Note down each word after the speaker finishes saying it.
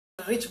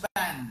rich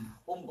man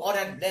whom God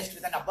had blessed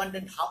with an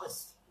abundant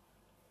harvest.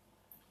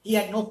 He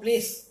had no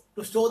place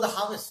to store the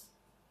harvest,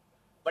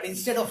 but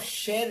instead of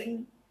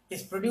sharing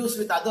his produce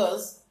with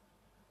others,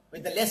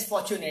 with the less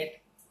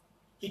fortunate,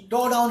 he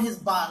tore down his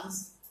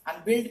barns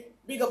and built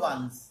bigger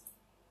barns.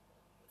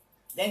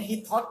 Then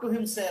he thought to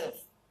himself,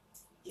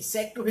 he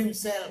said to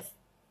himself,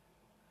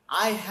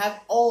 I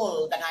have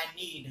all that I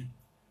need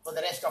for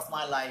the rest of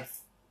my life.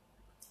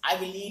 I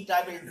will eat,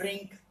 I will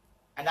drink,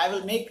 and I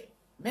will make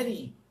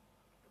merry.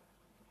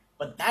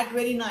 But that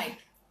very night,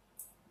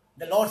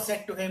 the Lord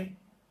said to him,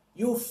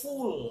 you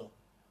fool,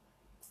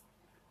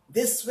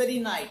 this very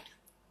night,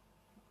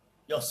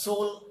 your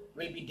soul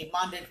will be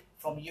demanded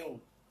from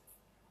you.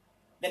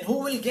 Then who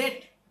will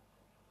get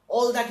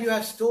all that you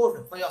have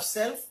stored for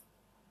yourself?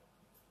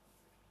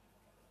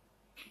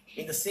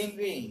 In the same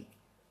way,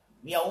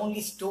 we are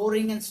only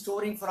storing and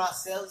storing for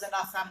ourselves and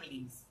our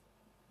families.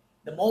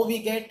 The more we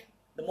get,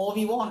 the more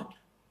we want.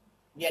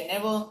 We are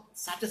never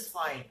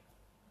satisfied.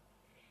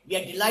 We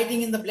are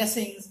delighting in the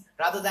blessings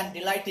rather than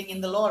delighting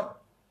in the Lord.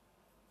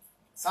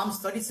 Psalms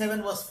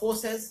 37 verse 4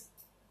 says,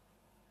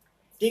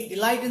 take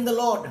delight in the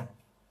Lord,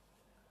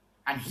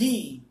 and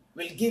He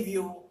will give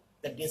you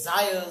the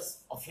desires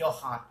of your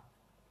heart.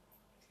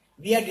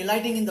 We are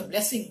delighting in the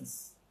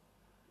blessings,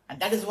 and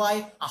that is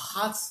why our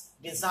heart's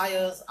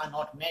desires are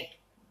not met.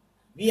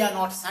 We are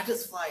not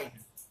satisfied.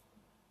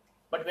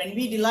 But when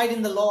we delight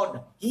in the Lord,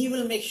 He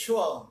will make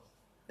sure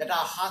that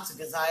our heart's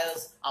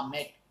desires are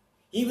met.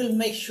 He will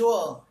make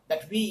sure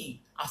that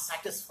we are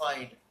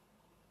satisfied.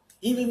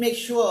 He will make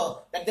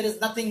sure that there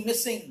is nothing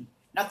missing,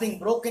 nothing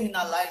broken in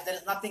our lives, there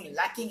is nothing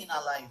lacking in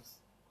our lives.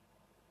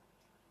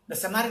 The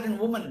Samaritan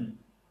woman,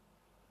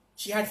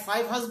 she had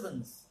 5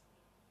 husbands.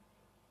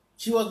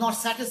 She was not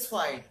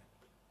satisfied.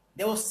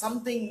 There was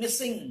something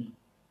missing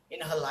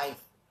in her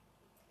life.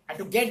 And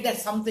to get that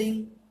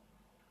something,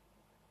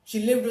 she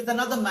lived with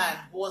another man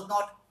who was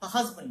not her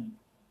husband.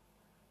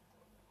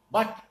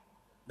 But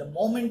the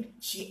moment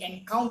she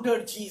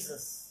encountered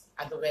Jesus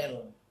at the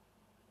well,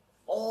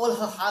 all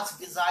her heart's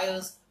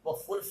desires were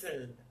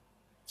fulfilled.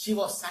 She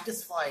was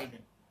satisfied.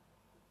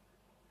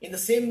 In the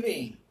same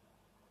way,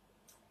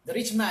 the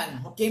rich man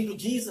who came to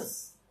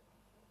Jesus,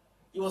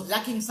 he was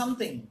lacking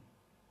something.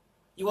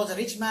 He was a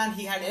rich man.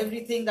 He had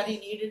everything that he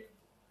needed.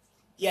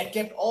 He had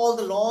kept all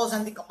the laws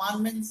and the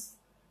commandments,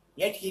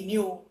 yet he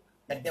knew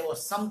that there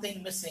was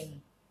something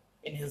missing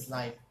in his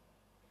life.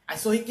 And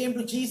so he came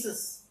to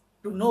Jesus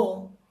to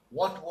know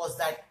what was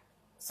that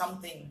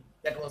something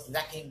that was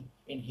lacking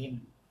in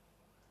him.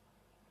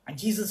 And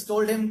Jesus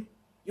told him,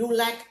 you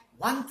lack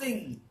one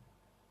thing.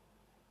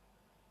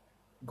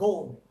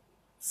 Go,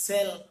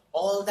 sell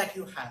all that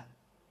you have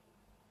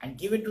and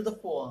give it to the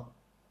poor,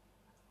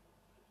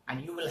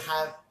 and you will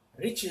have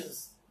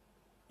riches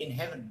in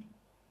heaven.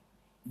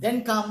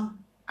 Then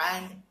come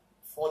and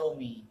follow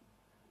me.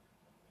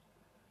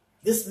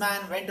 This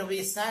man went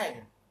away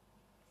sad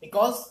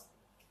because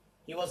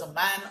he was a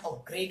man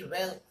of great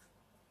wealth.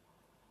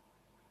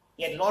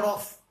 He had a lot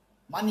of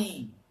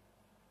money,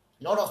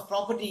 a lot of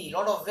property, a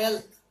lot of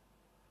wealth.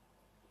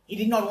 He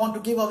did not want to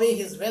give away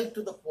his wealth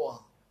to the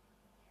poor.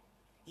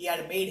 He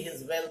had made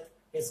his wealth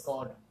his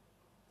God.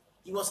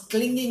 He was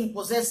clinging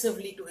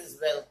possessively to his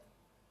wealth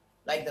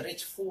like the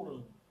rich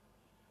fool.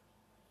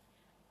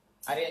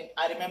 I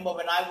remember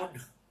when I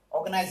would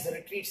organize the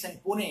retreats in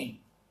Pune,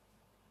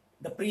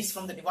 the priest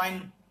from the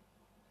Divine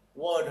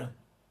Word,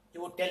 he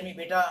would tell me,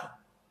 Beta,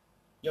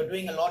 you're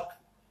doing a lot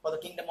for the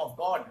kingdom of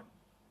God,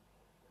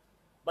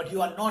 but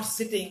you are not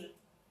sitting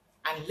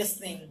and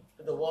listening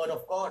to the Word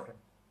of God.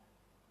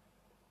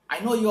 I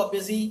know you are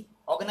busy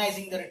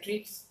organizing the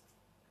retreats.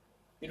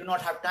 You do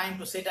not have time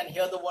to sit and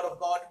hear the Word of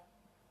God.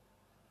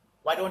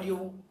 Why don't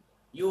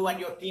you and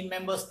your team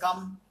members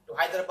come to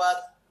Hyderabad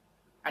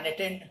and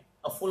attend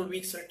a full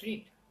week's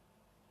retreat?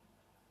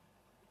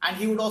 And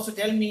he would also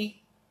tell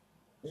me,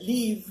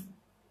 leave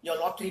your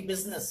lottery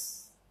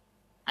business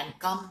and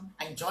come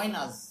and join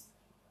us.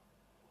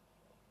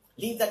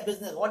 Leave that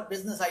business. What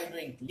business are you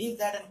doing? Leave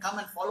that and come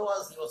and follow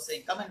us, he was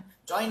saying. Come and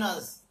join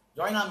us.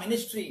 Join our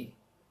ministry.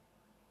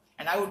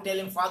 And I would tell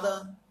him,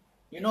 Father,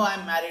 you know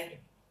I'm married.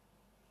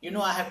 You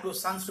know I have 2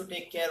 sons to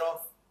take care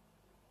of.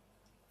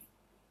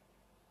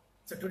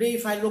 So today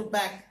if I look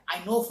back,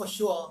 I know for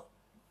sure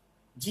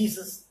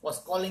Jesus was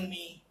calling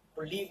me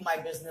to leave my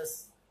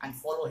business and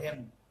follow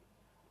him.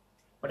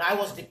 But I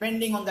was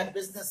depending on that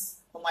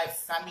business for my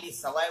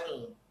family's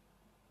survival.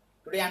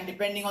 Today I'm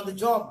depending on the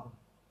job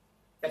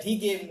that he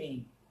gave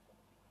me.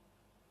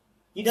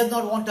 He does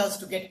not want us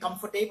to get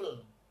comfortable.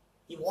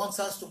 He wants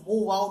us to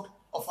move out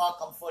of our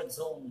comfort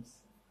zones.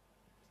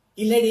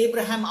 He led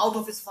Abraham out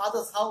of his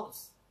father's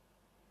house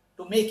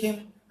to make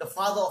him the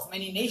father of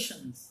many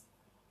nations.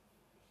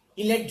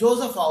 He led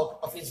Joseph out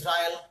of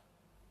Israel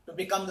to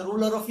become the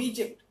ruler of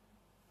Egypt.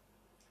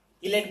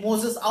 He led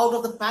Moses out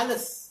of the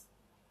palace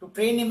to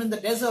train him in the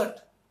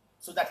desert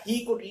so that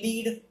he could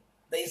lead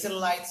the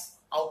Israelites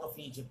out of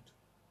Egypt.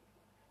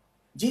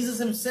 Jesus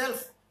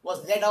himself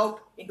was led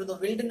out into the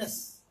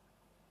wilderness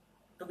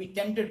to be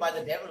tempted by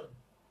the devil.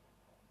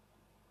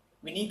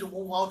 We need to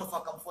move out of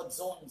our comfort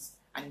zones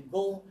and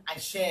go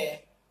and share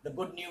the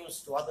good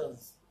news to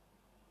others.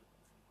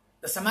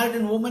 The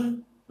Samaritan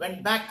woman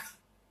went back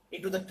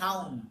into the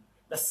town,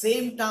 the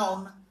same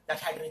town that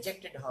had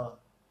rejected her.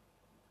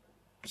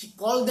 She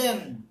called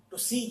them to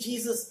see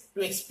Jesus,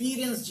 to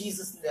experience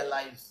Jesus in their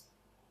lives.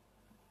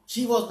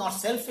 She was not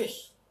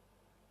selfish.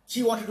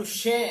 She wanted to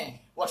share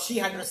what she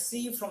had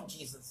received from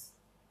Jesus.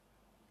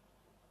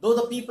 Though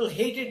the people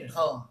hated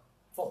her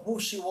for who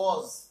she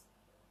was,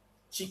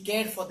 she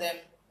cared for them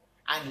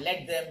and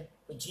led them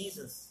to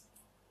Jesus.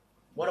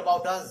 What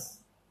about us?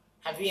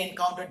 Have we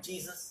encountered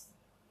Jesus?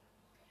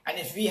 And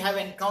if we have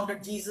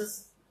encountered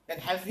Jesus, then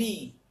have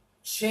we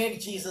shared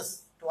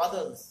Jesus to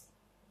others?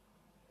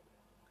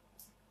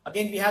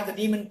 Again, we have the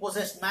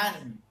demon-possessed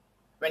man.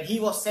 When he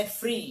was set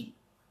free,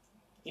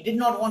 he did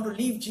not want to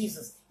leave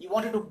Jesus. He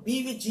wanted to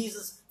be with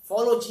Jesus,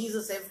 follow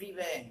Jesus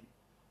everywhere.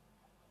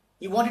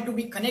 He wanted to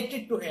be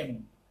connected to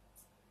him.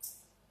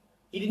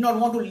 He did not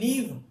want to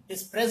leave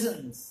his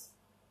presence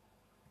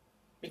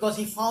because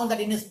he found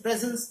that in his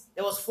presence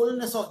there was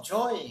fullness of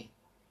joy.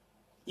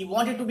 He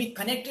wanted to be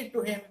connected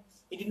to him.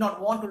 He did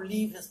not want to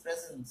leave his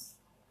presence.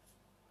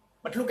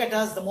 But look at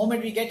us, the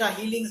moment we get our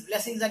healings,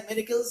 blessings and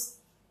miracles,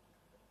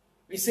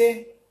 we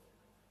say,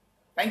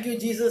 thank you,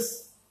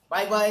 Jesus,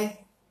 bye-bye,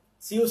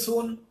 see you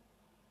soon.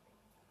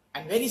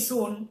 And very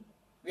soon,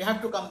 we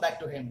have to come back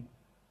to him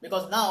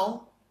because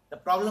now the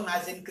problem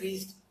has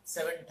increased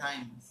 7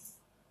 times.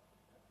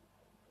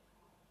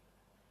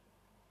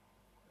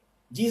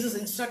 Jesus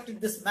instructed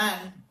this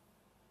man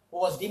who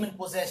was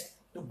demon-possessed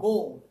to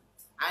go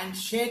and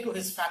share to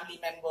his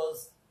family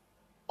members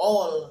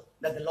all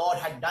that the Lord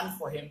had done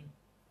for him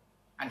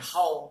and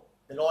how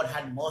the Lord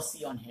had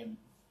mercy on him.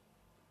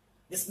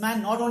 This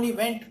man not only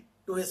went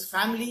to his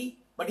family,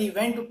 but he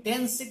went to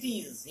 10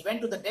 cities. He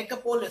went to the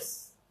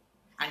Decapolis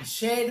and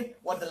shared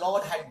what the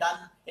Lord had done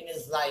in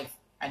his life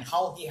and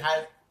how he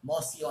had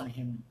mercy on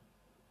him.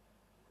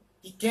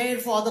 He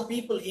cared for other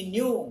people. He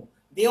knew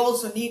they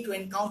also need to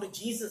encounter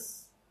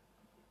Jesus.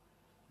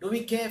 Do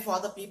we care for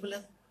other people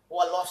who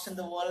are lost in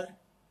the world?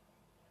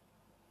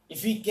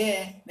 If we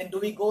care, then do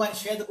we go and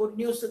share the good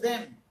news to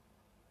them?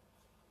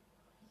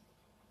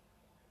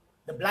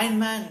 The blind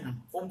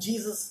man whom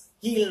Jesus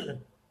healed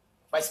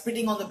by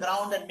spitting on the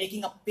ground and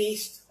making a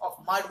paste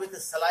of mud with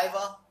his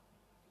saliva,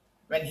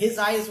 when his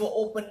eyes were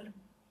opened,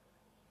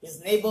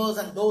 his neighbors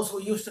and those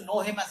who used to know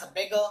him as a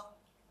beggar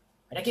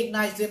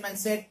recognized him and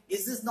said,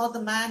 is this not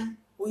the man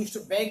who used to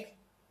beg?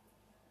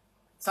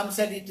 Some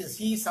said it is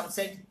he, some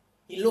said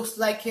he looks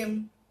like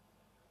him.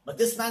 But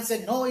this man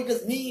said, no, it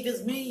is me, it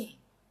is me,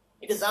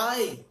 it is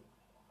I.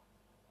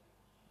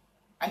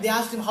 And they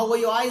asked him, how were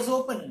your eyes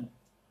open?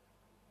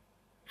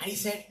 And he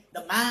said,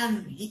 the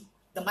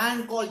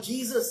man called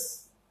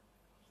Jesus,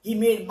 he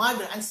made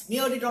mud and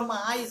smeared it on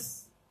my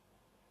eyes.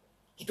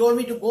 He told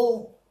me to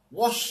go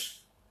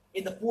wash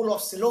in the pool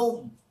of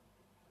Siloam.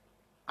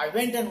 I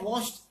went and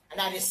washed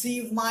and I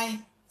received my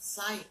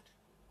sight.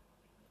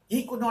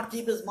 He could not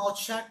keep his mouth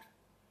shut.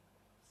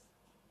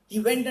 He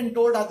went and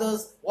told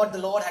others what the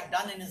Lord had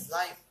done in his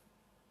life.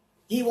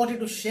 He wanted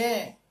to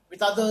share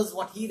with others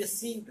what he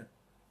received.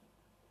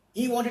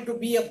 He wanted to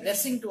be a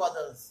blessing to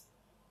others.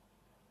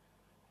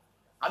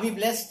 Are we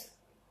blessed?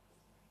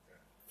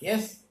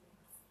 Yes.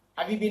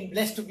 Have we been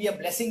blessed to be a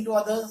blessing to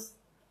others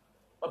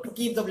or to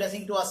keep the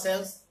blessing to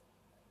ourselves?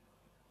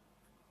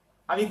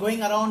 Are we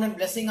going around and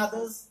blessing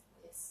others?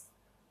 Yes.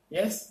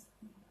 Yes?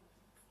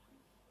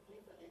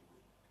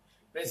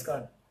 Praise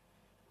God.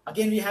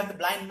 Again, we have the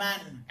blind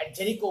man at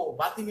Jericho,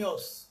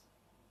 Bartimaeus.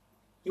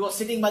 He was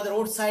sitting by the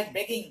roadside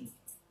begging.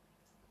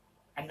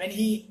 And when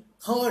he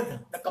heard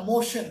the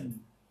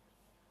commotion,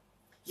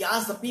 he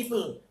asked the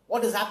people,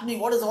 what is happening?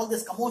 What is all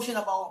this commotion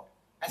about?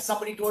 And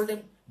somebody told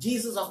him,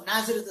 Jesus of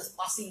Nazareth is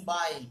passing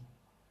by.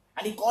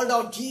 And he called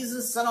out,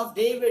 Jesus, son of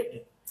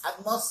David,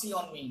 have mercy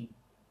on me.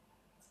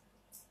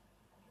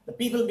 The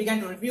people began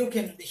to rebuke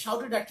him. They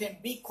shouted at him,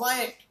 be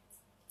quiet.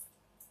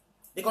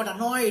 They got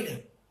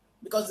annoyed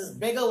because this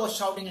beggar was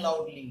shouting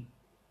loudly.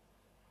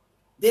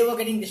 They were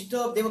getting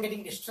disturbed. They were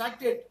getting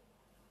distracted.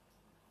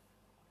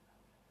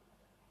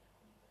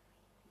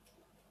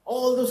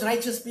 All those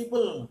righteous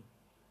people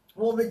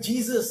who were with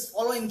Jesus,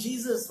 following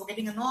Jesus, were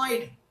getting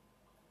annoyed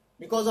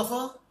because of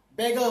a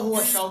beggar who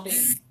was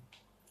shouting.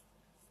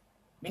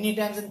 Many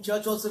times in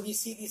church also we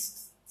see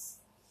these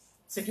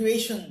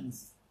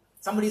situations.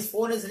 Somebody's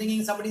phone is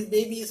ringing, somebody's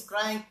baby is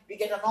crying, we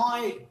get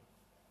annoyed.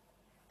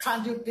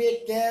 Can't you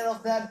take care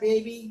of that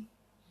baby?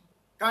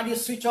 Can't you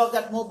switch off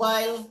that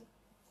mobile?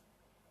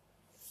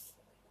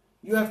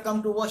 You have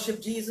come to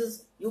worship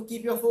Jesus. You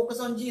keep your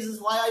focus on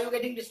Jesus. Why are you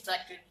getting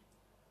distracted?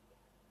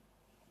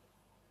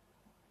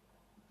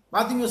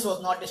 Bartimaeus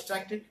was not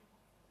distracted.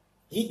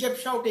 He kept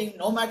shouting,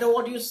 no matter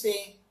what you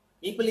say.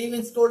 People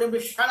even told him to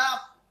shut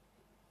up.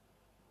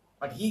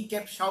 But he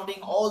kept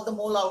shouting all the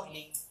more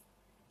loudly,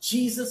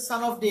 Jesus,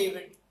 son of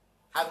David,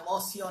 have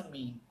mercy on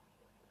me.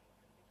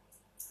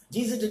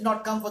 Jesus did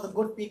not come for the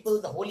good people,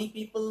 the holy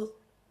people,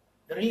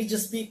 the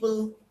religious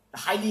people. the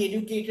highly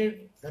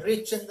educated, the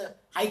rich and the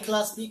high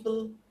class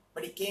people,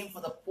 but he came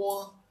for the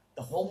poor,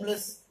 the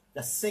homeless,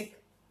 the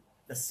sick,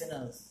 the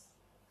sinners.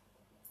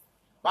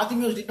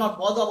 Bartimaeus did not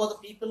bother about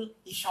the people.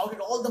 He shouted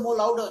all the more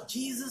louder,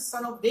 Jesus,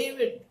 Son of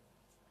David,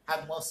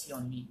 have mercy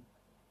on me.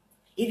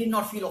 He did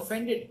not feel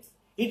offended.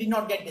 He did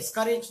not get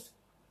discouraged.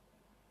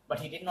 But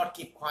he did not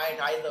keep quiet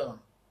either.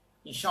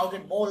 He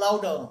shouted more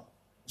louder,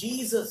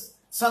 Jesus,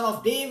 Son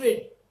of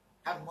David,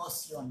 have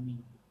mercy on me.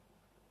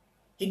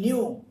 He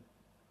knew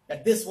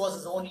that this was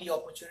his only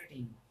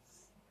opportunity.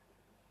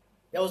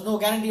 There was no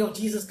guarantee of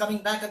Jesus coming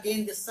back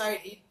again this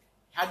side.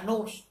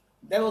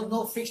 There was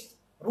no fixed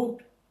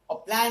route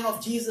or plan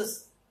of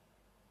Jesus.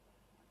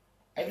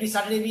 Every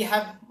Saturday we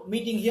have a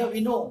meeting here,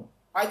 we know.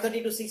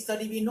 5:30 to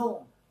 6:30 we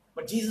know.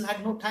 But Jesus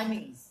had no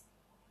timings,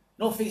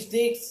 no fixed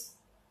dates,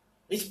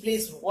 which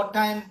place, what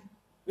time,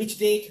 which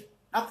date,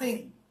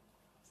 nothing.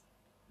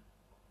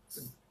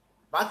 So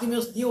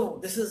Bartimaeus knew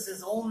this is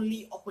his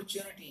only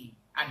opportunity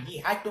and he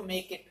had to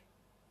make it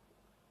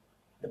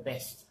the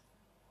best.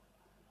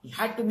 He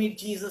had to meet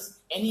Jesus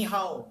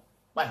anyhow,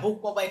 by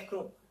hook or by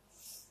crook.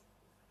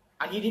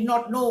 And he did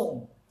not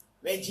know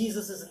where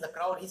Jesus is in the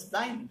crowd. He's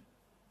blind.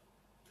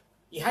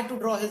 He had to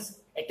draw his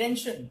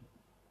attention.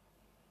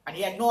 And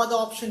he had no other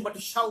option but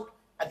to shout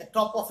at the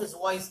top of his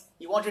voice.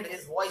 He wanted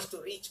his voice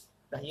to reach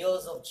the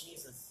ears of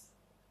Jesus.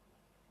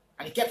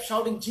 And he kept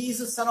shouting,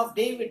 Jesus, Son of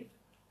David,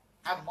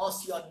 have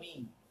mercy on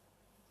me.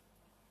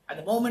 And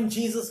the moment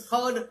Jesus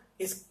heard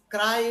his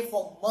cry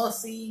for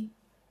mercy,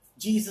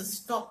 Jesus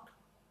stopped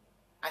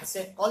and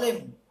said, call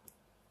him.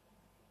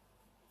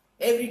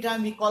 Every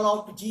time we call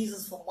out to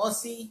Jesus for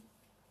mercy,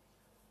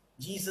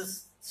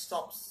 Jesus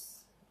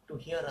stops to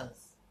hear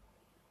us.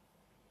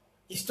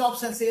 He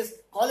stops and says,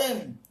 call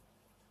him.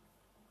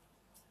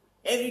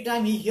 Every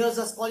time he hears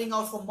us calling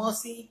out for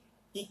mercy,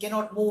 he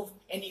cannot move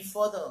any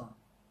further.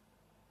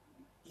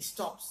 He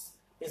stops.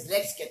 His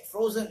legs get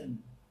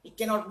frozen. He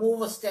cannot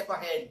move a step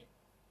ahead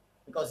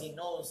because he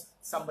knows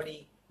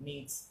somebody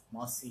needs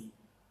mercy.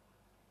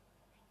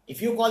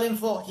 If you call him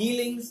for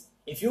healings,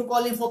 if you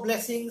call him for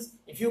blessings,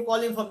 if you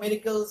call him for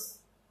miracles,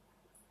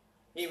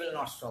 he will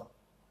not stop.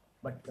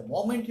 But the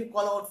moment you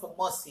call out for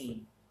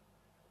mercy,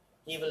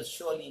 he will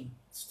surely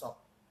stop.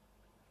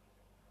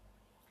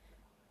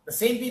 The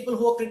same people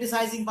who are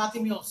criticizing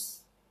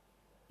Bartimaeus,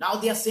 now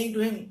they are saying to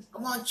him,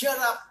 come on, cheer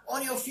up,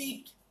 on your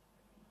feet.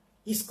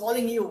 He's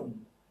calling you.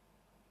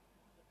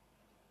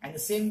 And the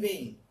same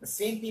way, the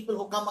same people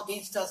who come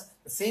against us,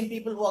 the same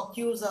people who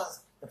accuse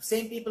us, the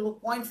same people who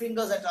point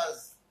fingers at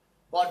us,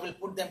 God will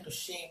put them to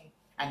shame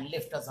and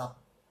lift us up.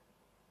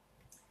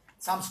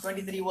 Psalms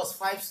 23 verse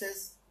 5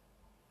 says,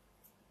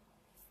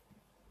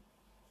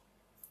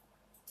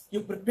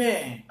 you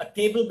prepare a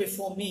table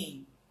before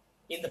me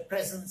in the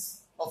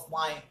presence of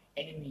my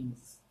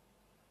enemies.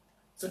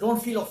 So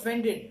don't feel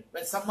offended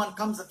when someone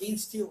comes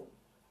against you.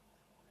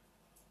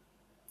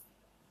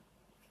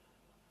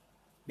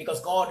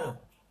 Because God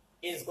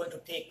is going to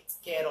take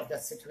care of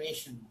that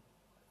situation.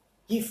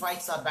 He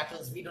fights our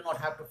battles. We do not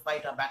have to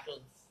fight our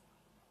battles.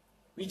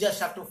 We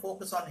just have to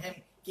focus on him,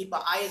 keep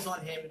our eyes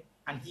on him,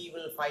 and he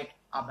will fight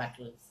our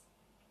battles.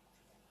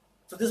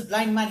 So this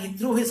blind man, he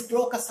threw his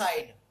cloak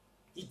aside.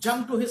 He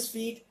jumped to his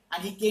feet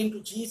and he came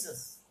to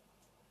Jesus.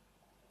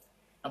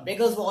 Now,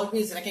 beggars were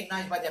always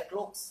recognized by their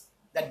cloaks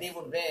that they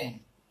would wear.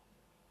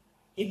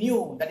 He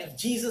knew that if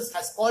Jesus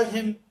has called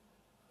him,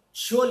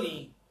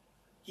 surely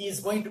he is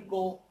going to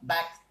go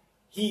back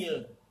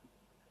healed.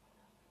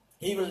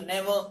 He will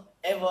never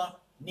ever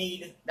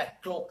need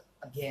that cloak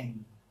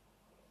again.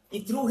 He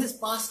threw his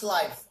past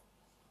life.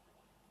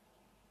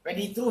 When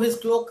he threw his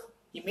cloak,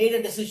 he made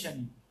a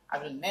decision. I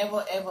will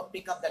never ever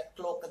pick up that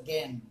cloak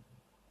again.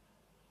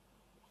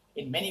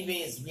 In many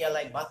ways, we are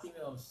like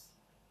Bartimaeus.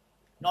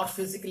 Not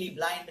physically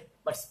blind,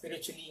 but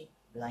spiritually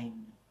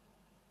blind.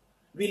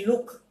 We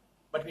look,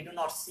 but we do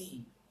not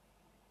see.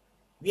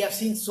 We have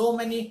seen so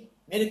many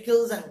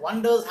miracles and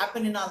wonders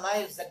happen in our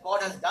lives that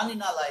God has done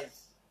in our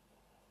lives.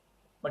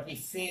 But we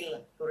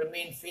fail to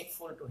remain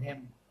faithful to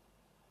him.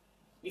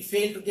 We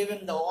fail to give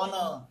him the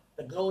honor,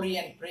 the glory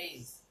and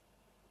praise.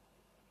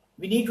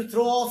 We need to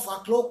throw off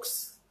our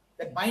cloaks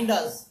that bind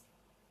us.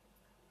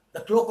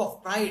 The cloak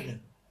of pride,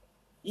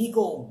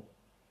 ego,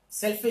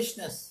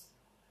 selfishness,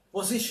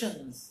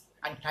 positions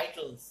and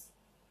titles.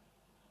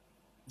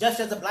 Just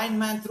as the blind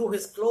man threw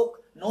his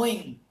cloak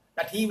knowing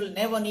that he will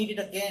never need it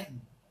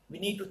again, we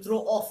need to throw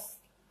off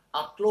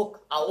our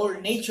cloak, our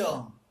old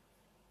nature,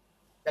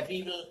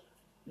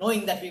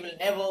 knowing that we will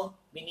never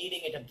be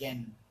needing it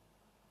again.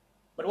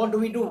 But what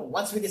do?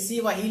 Once we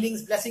receive our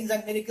healings, blessings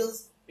and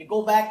miracles, we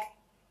go back,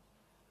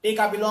 take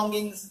our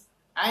belongings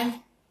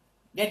and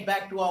get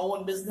back to our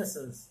own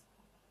businesses.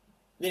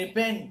 We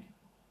repent,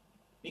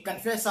 we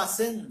confess our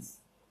sins,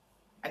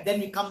 and then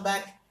we come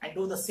back and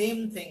do the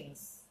same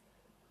things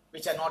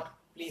which are not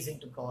pleasing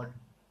to God.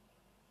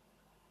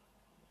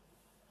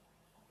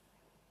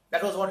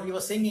 That was what we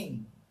were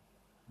singing.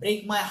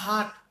 Break my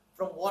heart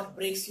from what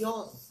breaks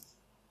yours.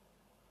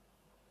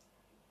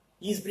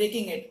 He is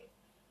breaking it,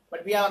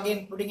 but we are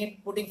again putting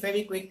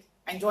Fevikwik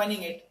and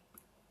joining it.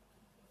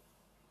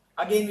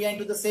 Again, we are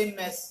into the same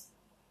mess.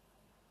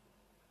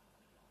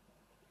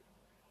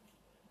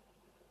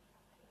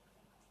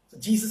 So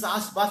Jesus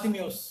asked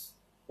Bartimaeus,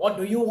 what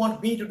do you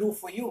want me to do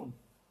for you?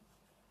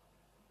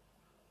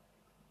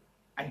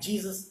 And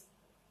Jesus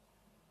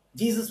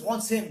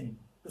wants him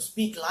to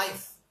speak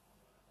life.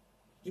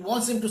 He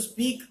wants him to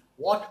speak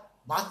what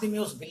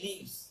Bartimaeus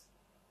believes.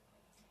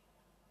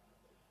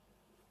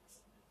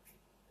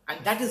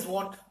 And that is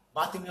what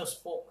Bartimaeus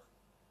spoke.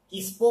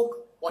 He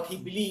spoke what he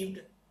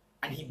believed,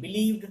 and he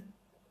believed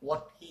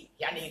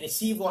and he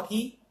received what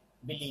he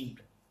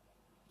believed.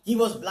 He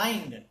was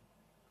blind,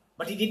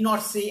 but he did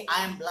not say,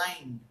 I am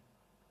blind.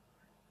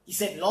 He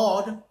said,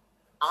 Lord,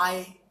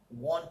 I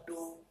want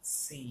to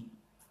see.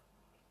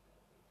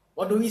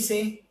 What do we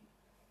say?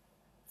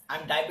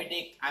 I'm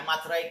diabetic, I'm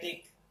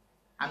arthritic,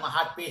 I'm a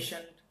heart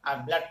patient, I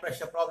have blood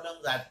pressure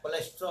problems, I have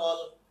cholesterol,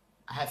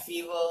 I have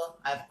fever,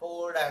 I have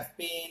cold, I have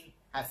pain,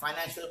 I have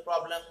financial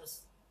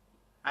problems,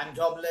 I'm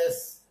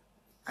jobless,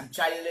 I'm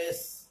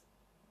childless.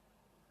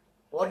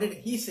 What did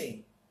he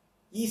say?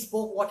 He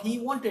spoke what he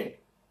wanted,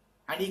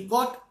 and he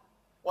got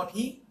what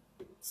he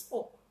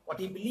spoke, what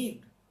he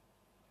believed.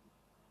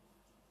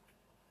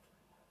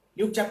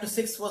 Luke chapter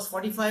 6 verse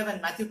 45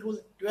 and Matthew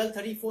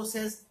 12:34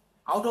 says,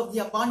 out of the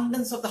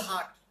abundance of the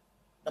heart,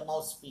 the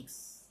mouth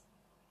speaks.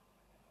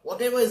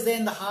 Whatever is there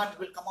in the heart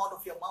will come out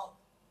of your mouth.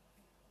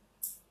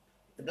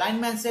 The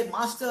blind man said,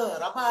 Master,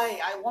 Rabbi,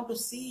 I want to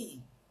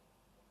see.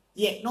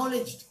 He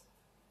acknowledged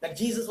that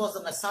Jesus was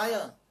the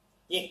Messiah.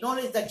 He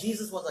acknowledged that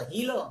Jesus was a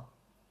healer.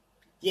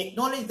 He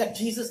acknowledged that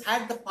Jesus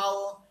had the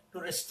power to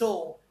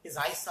restore his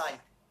eyesight.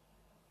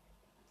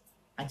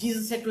 And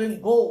Jesus said to him,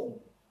 go,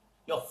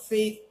 your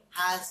faith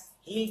has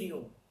healed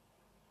you.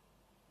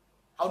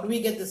 How do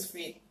we get this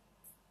faith?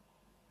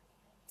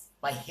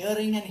 By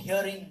hearing and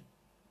hearing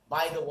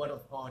by the word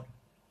of God.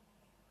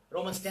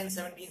 Romans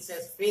 10:17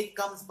 says, faith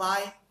comes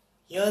by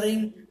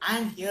hearing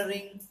and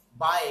hearing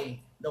by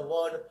the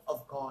word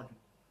of God.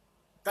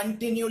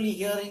 Continually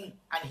hearing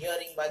and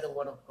hearing by the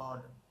word of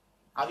God.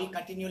 Are we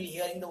continually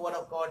hearing the word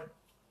of God?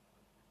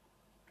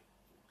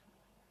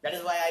 That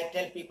is why I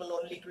tell people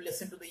only to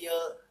listen to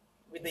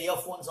with the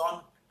earphones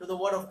on to the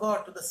word of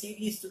God, to the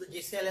CDs, to the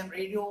JCLM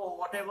radio or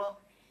whatever.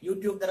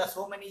 YouTube, there are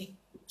so many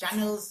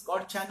channels,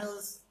 God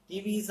channels.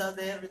 TVs are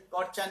there with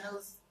God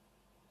channels.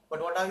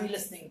 But what are we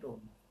listening to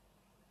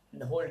in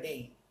the whole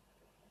day?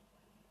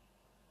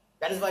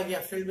 That is why we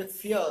are filled with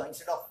fear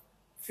instead of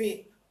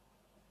faith.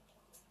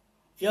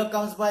 Fear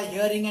comes by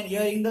hearing and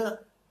hearing the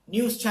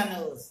news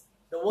channels,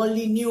 the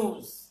worldly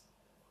news.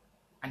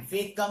 And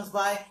faith comes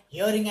by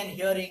hearing and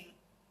hearing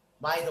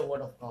by the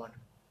word of God.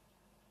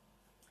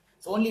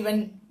 So only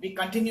when we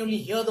continually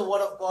hear the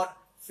word of God,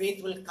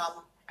 faith will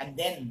come, and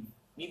then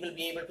we will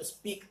be able to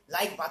speak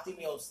like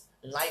Bartimaeus,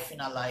 life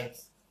in our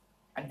lives.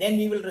 And then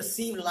we will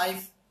receive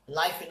life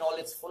in all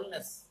its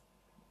fullness.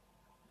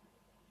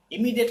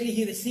 Immediately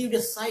he received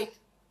his sight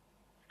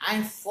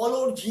and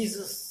followed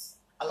Jesus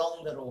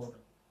along the road.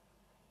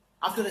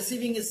 After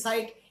receiving his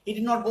sight, he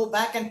did not go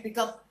back and pick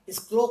up his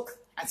cloak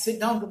and sit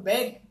down to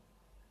beg.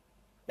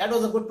 That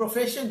was a good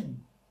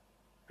profession.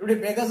 Today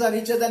beggars are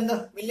richer than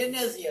the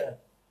millionaires here.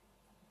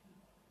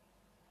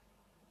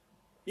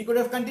 He could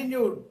have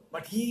continued,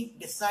 but he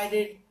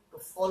decided to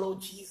follow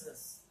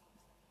Jesus.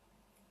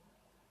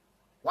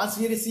 Once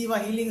we receive our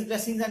healings,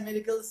 blessings and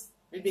miracles,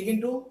 we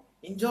begin to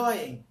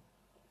enjoy.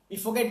 We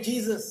forget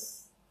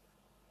Jesus.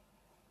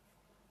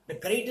 The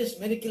greatest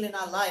miracle in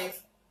our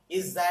life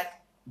is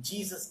that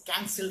Jesus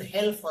cancelled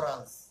hell for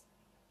us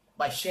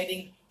by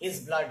shedding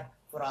his blood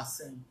for our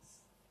sins.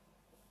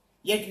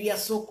 Yet we are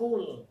so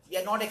cool. We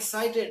are not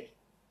excited.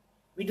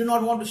 We do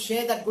not want to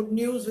share that good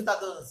news with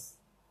others.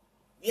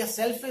 We are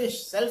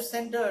selfish,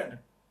 self-centered.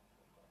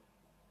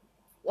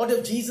 What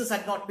if Jesus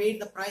had not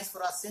paid the price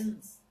for our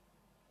sins?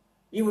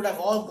 We would have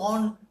all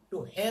gone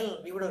to hell.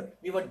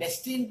 We were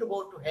destined to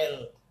go to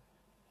hell.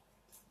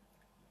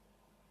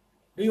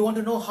 Do you want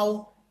to know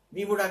how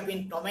we would have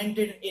been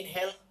tormented in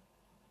hell?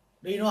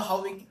 Do you know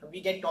how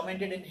we get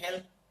tormented in hell?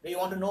 Do you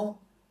want to know?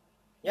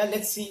 Yeah,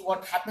 let's see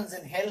what happens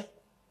in hell.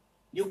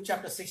 Luke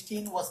chapter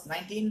 16 verse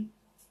 19.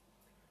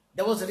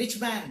 There was a rich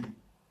man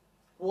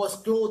who was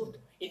clothed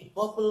in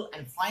purple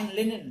and fine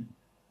linen,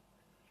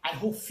 and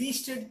who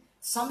feasted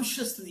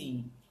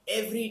sumptuously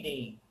every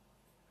day.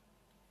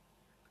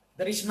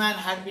 The rich man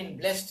had been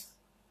blessed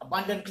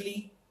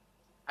abundantly,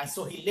 and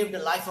so he lived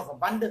a life of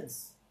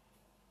abundance.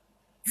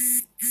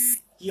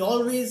 He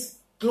always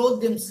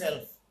clothed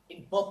himself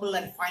in purple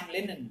and fine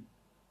linen.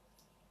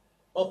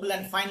 Purple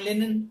and fine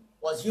linen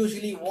was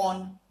usually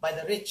worn by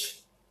the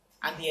rich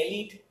and the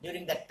elite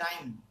during that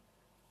time.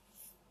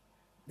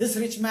 This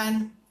rich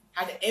man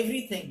had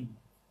everything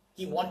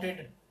he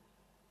wanted,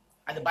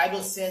 and the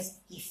Bible says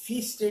he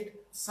feasted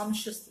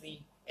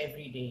sumptuously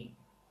every day.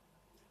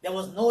 There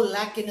was no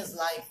lack in his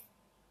life.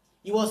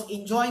 He was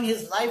enjoying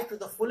his life to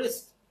the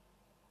fullest.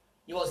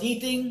 He was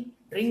eating,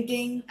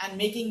 drinking, and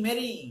making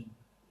merry.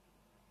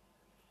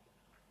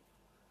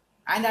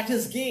 And at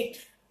his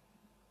gate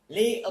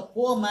lay a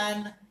poor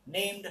man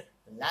named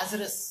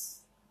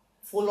Lazarus,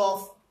 full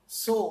of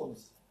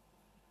sores,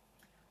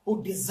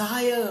 who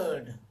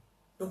desired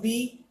to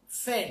be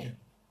fed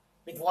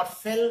with what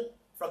fell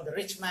from the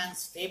rich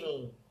man's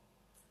table.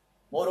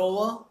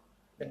 Moreover,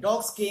 the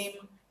dogs came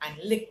and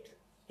licked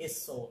his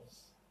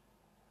sores.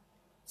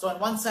 So on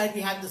one side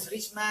we have this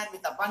rich man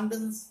with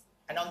abundance,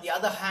 and on the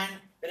other hand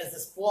there is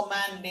this poor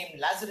man named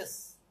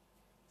Lazarus.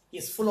 He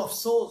is full of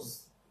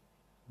sores,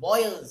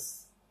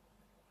 boils.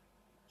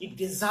 He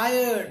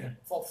desired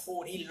for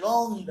food. He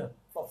longed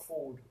for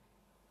food.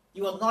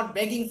 He was not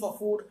begging for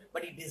food,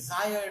 but he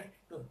desired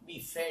to be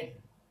fed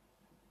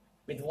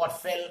with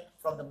what fell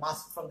from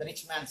the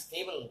rich man's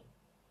table.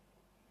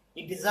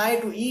 He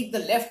desired to eat the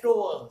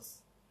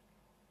leftovers,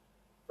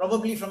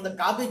 probably from the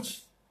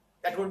garbage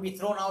that would be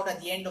thrown out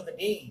at the end of the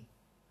day.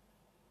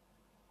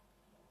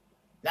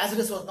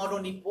 Lazarus was not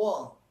only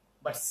poor,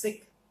 but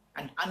sick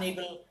and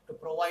unable to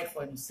provide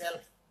for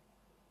himself.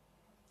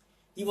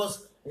 He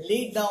was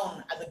laid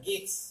down at the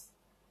gates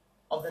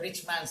of the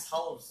rich man's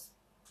house.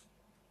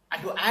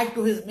 And to add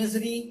to his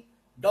misery,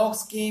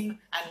 dogs came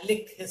and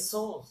licked his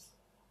sores.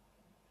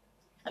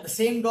 And the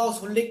same dogs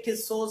who licked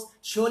his sores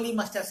surely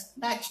must have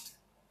snatched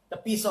the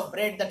piece of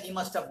bread that he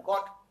must have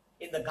got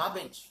in the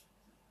garbage.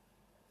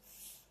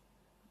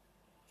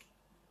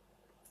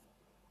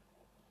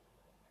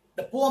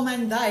 The poor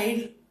man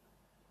died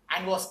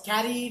and was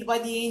carried by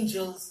the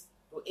angels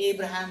to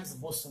Abraham's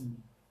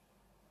bosom.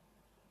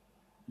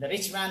 The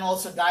rich man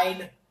also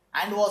died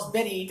and was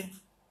buried,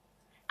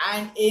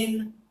 and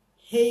in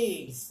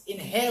Hades, in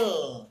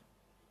hell,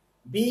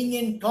 being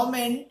in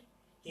torment,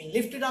 he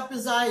lifted up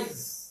his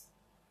eyes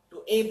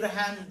to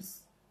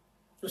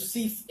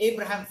see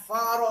Abraham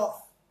far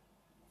off,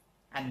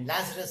 and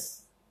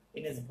Lazarus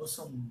in his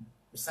bosom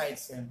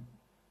besides him.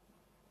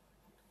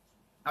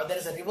 Now there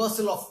is a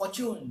reversal of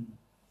fortune.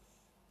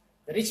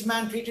 The rich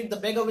man treated the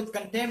beggar with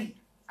contempt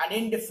and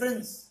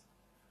indifference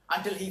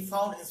until he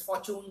found his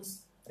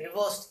fortunes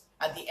reversed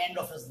at the end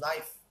of his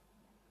life.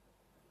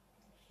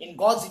 In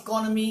God's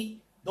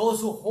economy,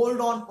 those who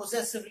hold on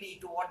possessively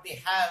to what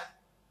they have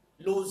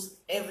lose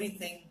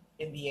everything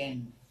in the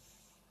end.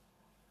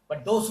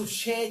 But those who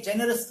share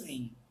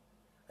generously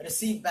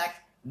receive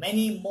back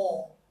many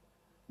more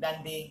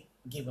than they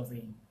give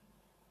away.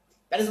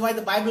 That is why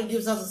the Bible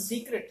gives us a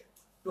secret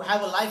to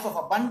have a life of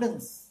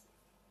abundance.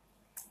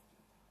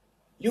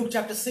 Luke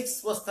chapter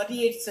 6 verse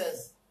 38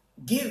 says,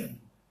 "Give,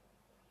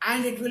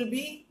 and it will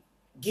be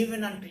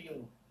given unto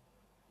you."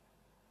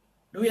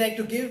 Do we like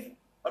to give,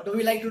 or do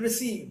we like to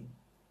receive?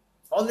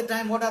 All the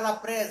time, what are our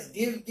prayers?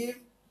 Give, give,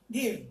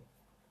 give.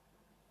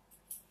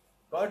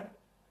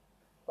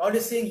 God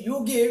is saying,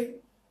 you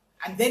give,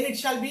 and then it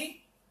shall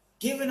be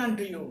given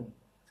unto you.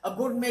 A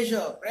good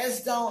measure,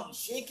 pressed down,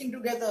 shaken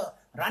together,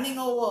 running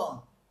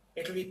over,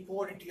 it will be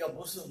poured into your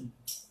bosom.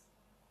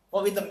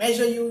 For with the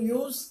measure you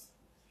use,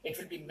 it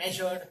will be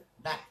measured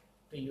back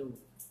to you.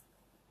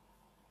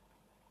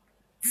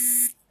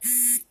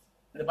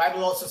 The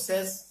Bible also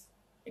says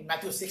in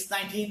Matthew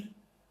 6:19,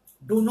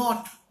 "Do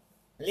not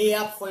lay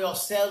up for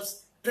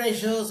yourselves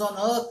treasures on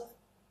earth,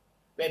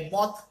 where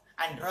moth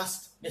and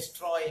rust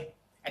destroy,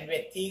 and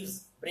where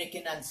thieves break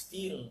in and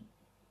steal.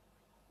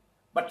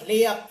 But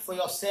lay up for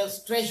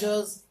yourselves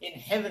treasures in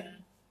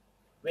heaven,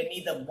 where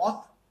neither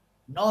moth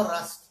nor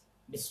rust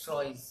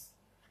destroys,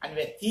 and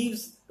where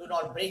thieves do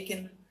not break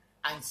in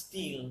and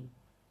steal.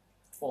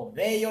 For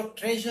where your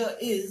treasure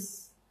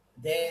is,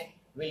 there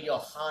will your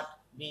heart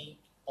be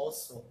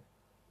also."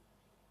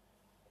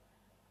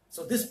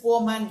 So this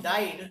poor man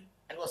died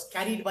and was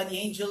carried by the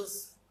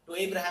angels to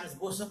Abraham's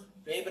bosom,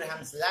 to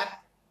Abraham's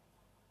lap.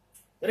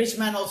 The rich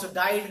man also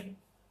died,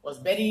 was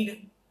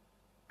buried,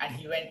 and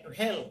he went to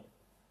hell.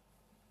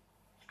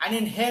 And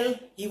in hell,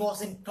 he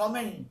was in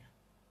torment.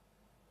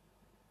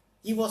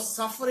 He was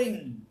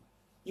suffering.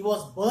 He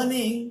was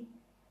burning,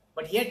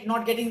 but yet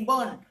not getting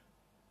burnt.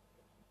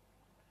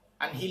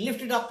 And he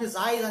lifted up his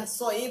eyes and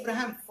saw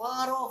Abraham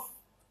far off,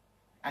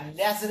 and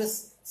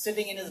Lazarus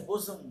sitting in his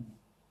bosom.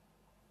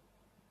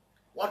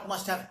 What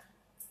must have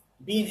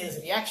been his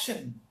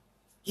reaction?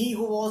 He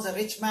who was a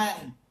rich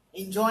man,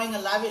 enjoying a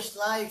lavish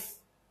life,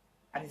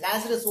 and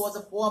Lazarus was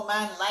a poor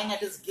man lying at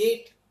his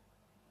gate.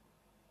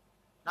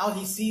 Now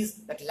he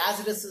sees that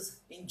Lazarus is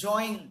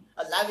enjoying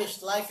a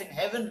lavish life in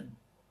heaven,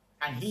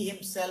 and he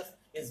himself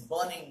is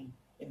burning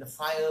in the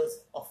fires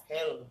of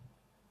hell.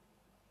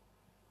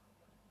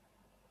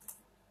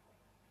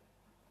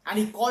 And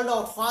he called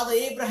out, "Father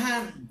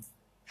Abraham,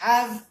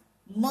 have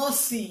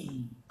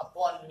mercy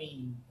upon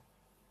me,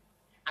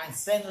 and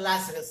send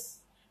Lazarus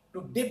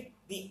to dip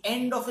the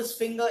end of his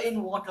finger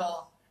in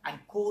water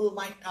and cool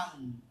my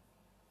tongue,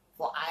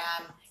 for I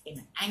am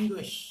in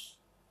anguish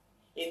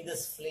in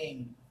this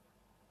flame."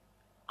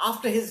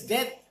 After his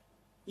death,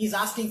 he is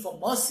asking for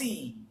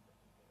mercy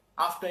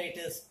after it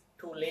is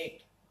too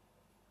late.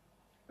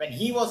 When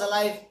he was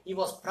alive, he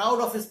was proud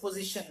of his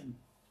position.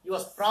 He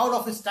was proud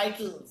of his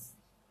titles.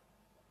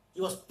 He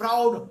was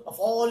proud of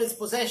all his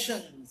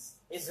possessions,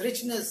 his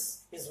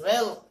richness, his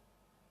wealth.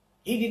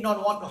 He did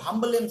not want to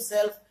humble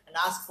himself and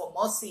ask for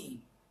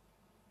mercy.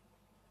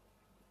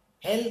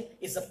 Hell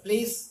is a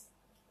place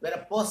where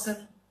a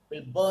person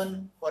will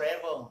burn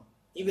forever.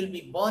 He will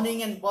be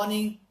burning and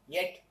burning,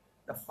 yet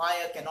the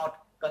fire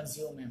cannot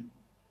consume him.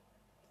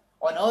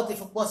 On earth,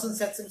 if a person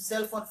sets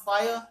himself on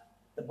fire,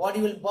 the body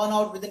will burn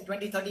out within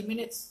 20-30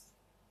 minutes.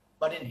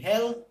 But in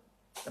hell,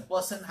 the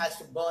person has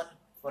to burn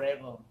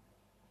forever.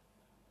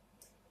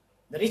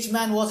 The rich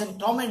man was in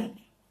torment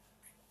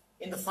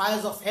in the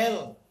fires of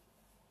hell.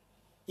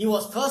 He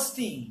was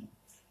thirsty,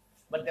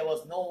 but there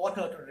was no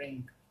water to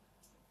drink.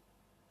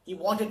 He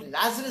wanted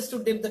Lazarus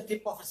to dip the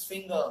tip of his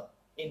finger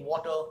in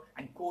water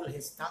and cool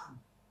his tongue.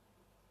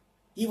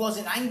 He was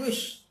in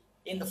anguish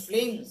in the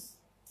flames.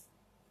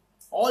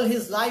 All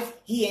his life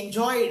he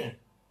enjoyed.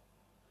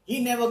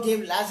 He never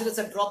gave Lazarus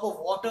a drop of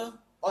water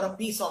or a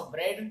piece of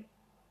bread.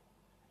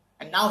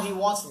 And now he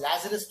wants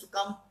Lazarus to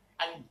come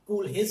and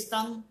cool his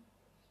tongue.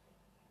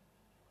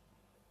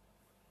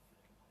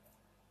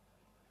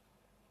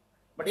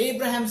 But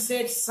Abraham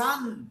said,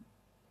 "Son,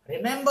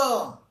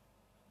 remember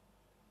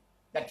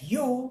that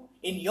you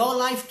in your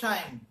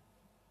lifetime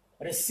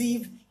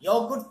received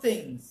your good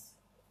things,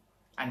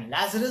 and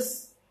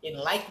Lazarus in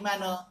like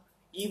manner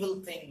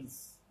evil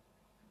things.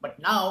 But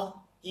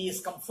now he is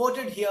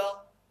comforted here,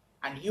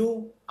 and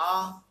you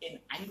are in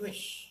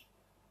anguish."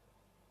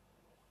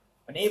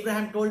 When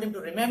Abraham told him to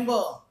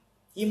remember,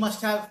 he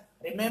must have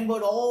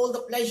remembered all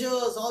the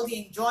pleasures, all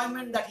the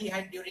enjoyment that he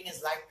had during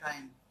his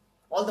lifetime,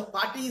 all the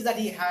parties that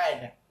he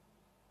had,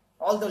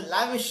 all the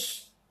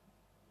lavish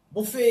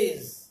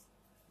buffets,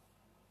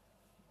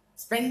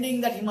 spending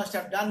that he must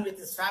have done with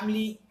his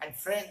family and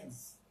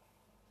friends.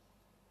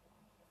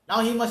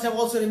 Now he must have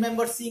also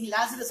remembered seeing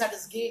Lazarus at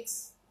his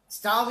gates,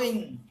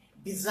 starving,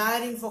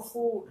 desiring for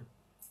food.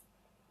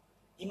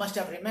 He must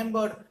have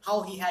remembered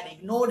how he had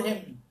ignored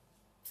him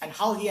and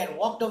how he had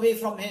walked away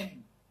from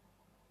him.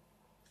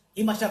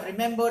 He must have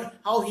remembered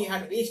how he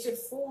had wasted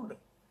food,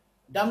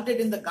 dumped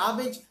it in the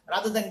garbage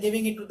rather than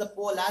giving it to the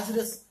poor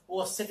Lazarus who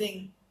was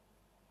sitting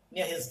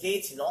near his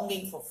gates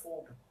longing for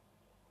food.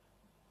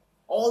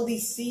 All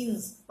these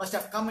scenes must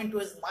have come into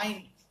his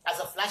mind as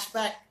a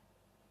flashback.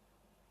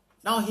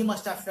 Now he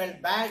must have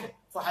felt bad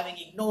for having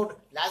ignored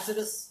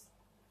Lazarus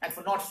and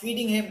for not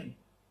feeding him.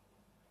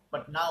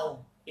 But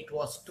now it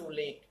was too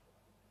late.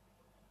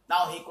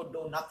 Now he could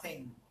do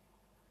nothing.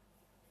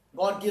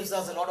 God gives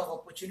us a lot of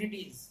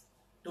opportunities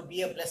to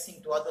be a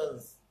blessing to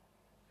others.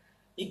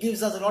 He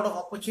gives us a lot of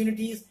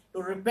opportunities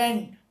to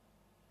repent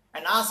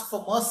and ask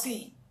for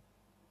mercy.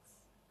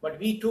 But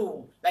we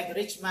too, like the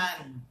rich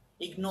man,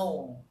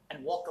 ignore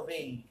and walk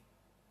away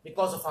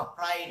because of our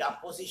pride, our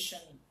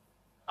position,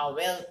 our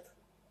wealth,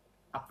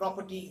 our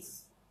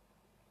properties.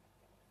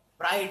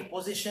 Pride,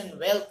 position,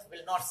 wealth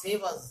will not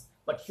save us,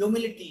 but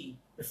humility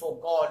before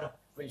God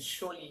will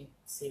surely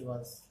save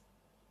us.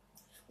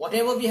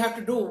 Whatever we have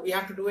to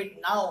do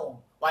it now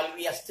while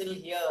we are still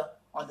here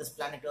on this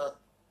planet Earth,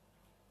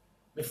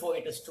 before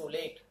it is too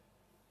late.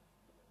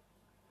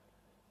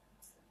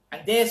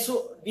 And there,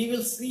 so we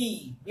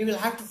will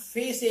have to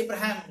face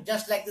Abraham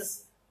just like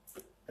this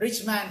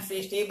rich man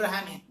faced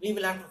Abraham. We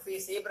will have to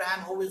face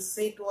Abraham, who will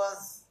say to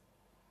us,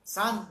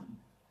 "Son,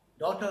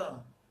 daughter,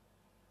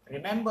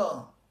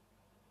 remember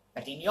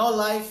that in your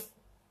life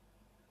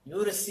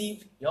you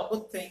received your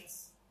good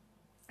things,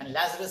 and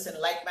Lazarus in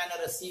like manner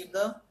received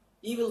the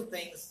evil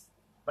things.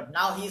 But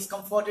now he is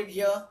comforted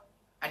here,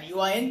 and you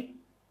are in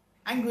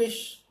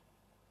anguish."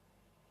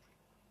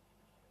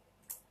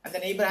 And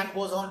then Abraham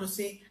goes on to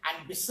say,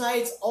 "And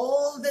besides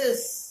all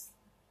this,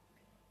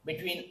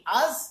 between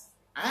us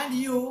and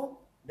you,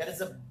 there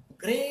is a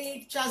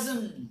great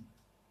chasm.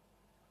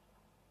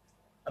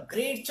 A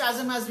great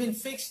chasm has been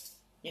fixed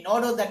in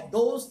order that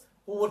those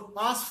who would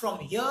pass from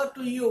here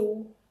to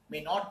you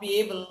may not be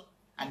able,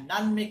 and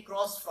none may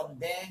cross from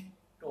there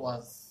to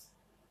us."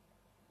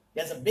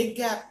 There's a big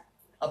gap,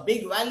 a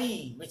big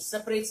valley which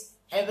separates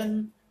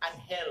heaven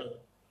and hell.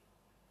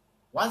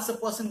 Once a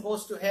person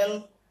goes to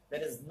hell,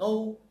 there is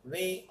no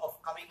way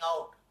of coming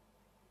out.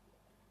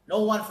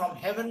 No one from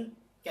heaven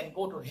can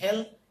go to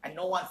hell, and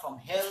no one from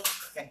hell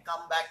can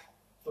come back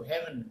to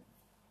heaven.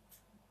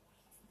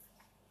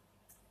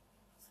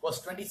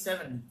 Verse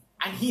 27,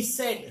 "And he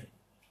said,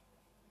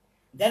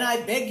 Then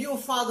I beg you,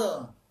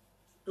 Father,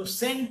 to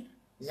send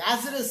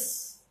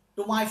Lazarus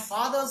to my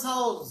father's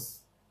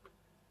house,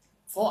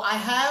 for I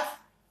have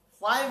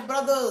 5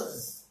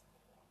 brothers,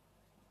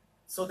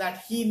 so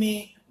that he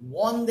may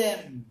warn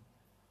them,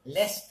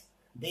 lest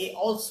they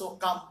also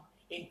come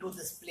into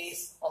this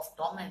place of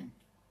torment."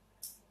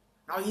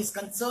 Now he is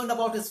concerned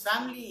about his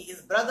family,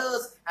 his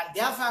brothers and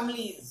their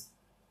families.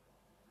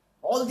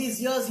 All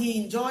these years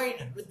he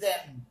enjoyed with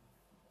them,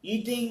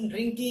 eating,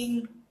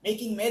 drinking,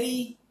 making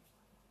merry.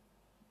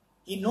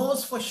 He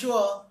knows for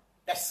sure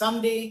that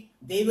someday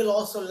they will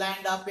also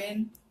land up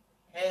in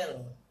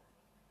hell.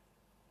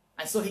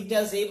 And so he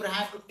tells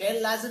Abraham to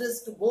tell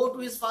Lazarus to go to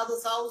his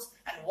father's house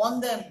and warn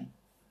them,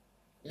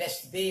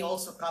 lest they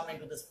also come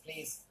into this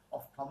place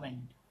of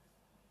torment.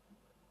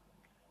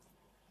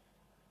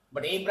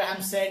 But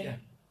Abraham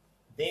said,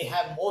 "They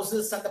have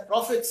Moses and the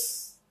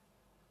prophets.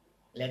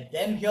 Let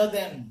them hear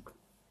them."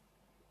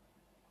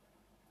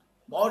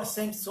 God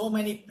sent so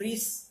many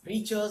priests,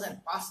 preachers,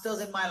 and pastors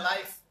in my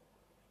life,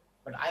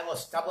 but I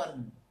was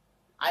stubborn.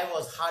 I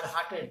was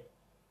hard-hearted.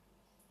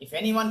 If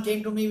anyone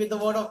came to me with the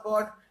word of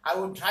God, I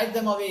would drive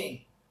them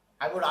away.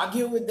 I would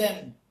argue with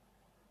them.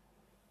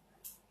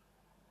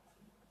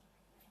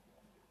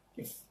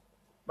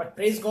 But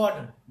praise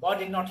God, God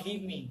did not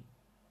leave me.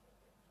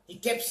 He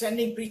kept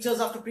sending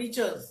preachers after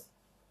preachers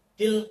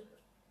till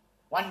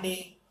one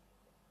day,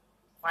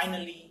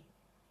 finally,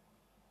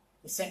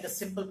 He sent a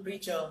simple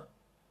preacher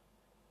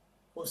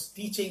whose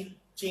teaching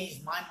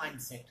changed my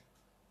mindset.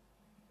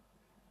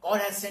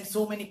 God has sent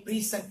so many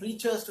priests and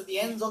preachers to the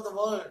ends of the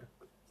world.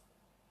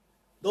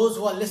 Those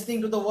who are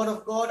listening to the word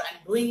of God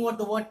and doing what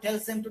the word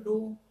tells them to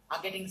do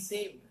are getting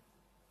saved.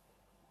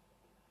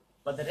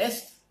 But the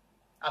rest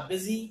are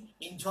busy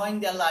enjoying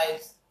their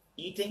lives,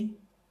 eating,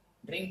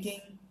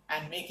 drinking,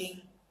 and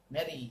making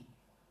merry,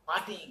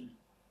 partying.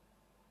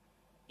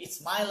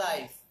 It's my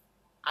life.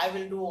 I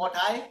will do what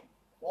I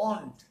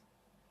want.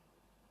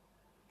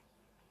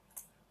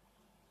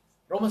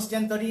 Romans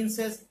 10:13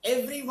 says,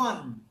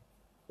 everyone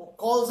who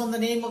calls on the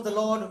name of the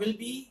Lord will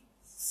be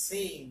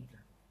saved.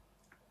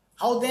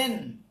 How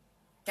then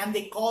can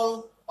they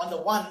call on the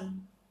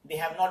one they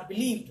have not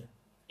believed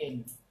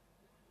in?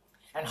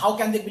 And how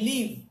can they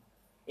believe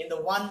in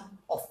the one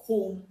of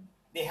whom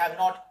they have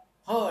not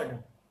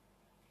heard?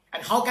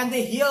 And how can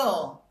they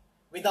hear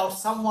without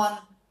someone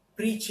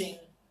preaching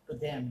to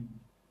them?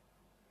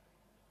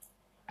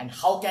 And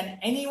how can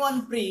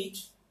anyone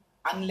preach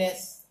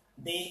unless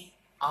they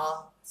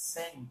are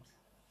sent?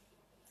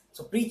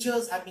 So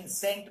preachers have been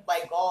sent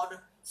by God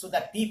so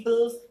that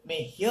people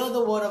may hear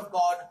the word of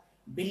God,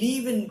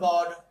 believe in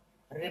God,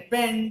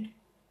 repent,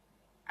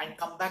 and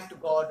come back to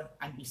God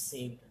and be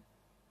saved.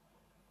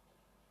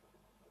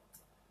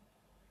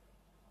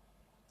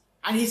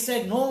 And he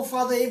said, no,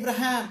 Father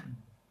Abraham,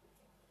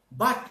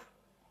 but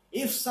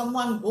if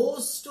someone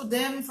goes to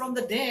them from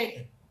the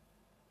dead,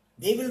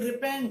 they will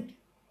repent.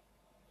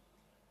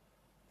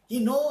 He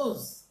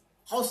knows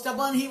how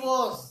stubborn he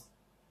was.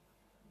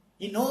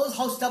 He knows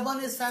how stubborn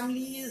his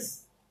family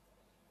is.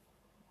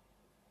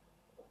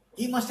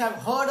 He must have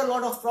heard a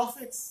lot of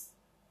prophets,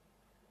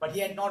 but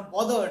he had not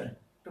bothered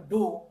to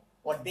do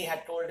what they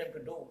had told him to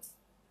do.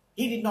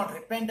 He did not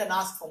repent and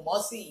ask for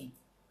mercy.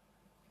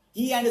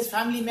 He and his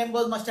family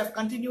members must have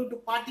continued to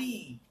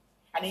party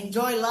and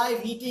enjoy life,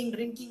 eating,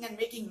 drinking, and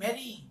making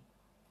merry.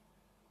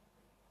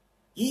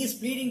 He is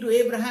pleading to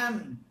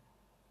Abraham.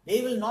 They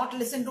will not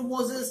listen to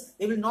Moses.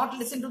 They will not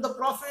listen to the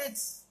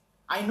prophets.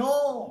 I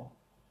know.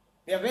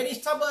 They are very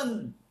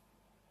stubborn.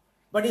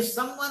 But if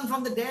someone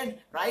from the dead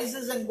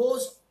rises and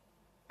goes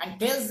and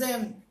tells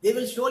them, they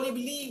will surely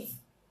believe.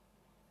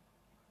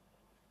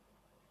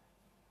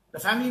 The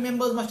family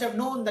members must have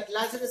known that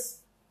Lazarus,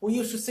 who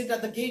used to sit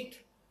at the gate,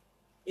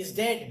 is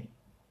dead.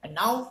 And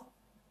now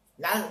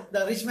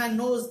the rich man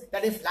knows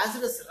that if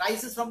Lazarus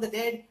rises from the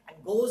dead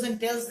and goes and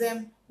tells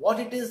them what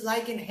it is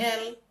like in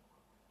hell,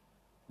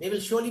 they will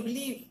surely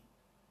believe.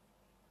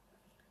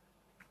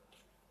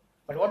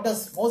 But what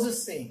does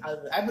Moses say?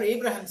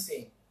 Abraham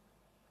say?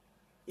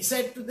 He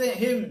said to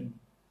him,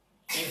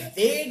 if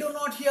they do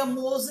not hear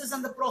Moses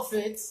and the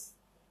prophets,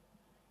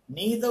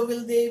 neither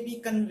will they be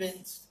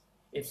convinced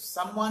if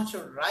someone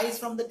should rise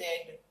from the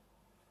dead.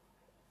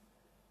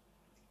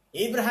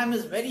 Abraham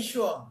is very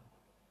sure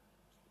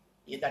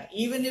that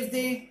even if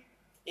they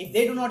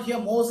do not hear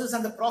Moses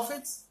and the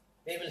prophets,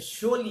 they will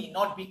surely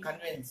not be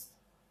convinced,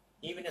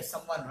 even if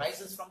someone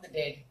rises from the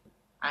dead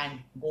and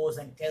goes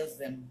and tells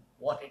them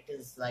what it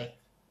is like.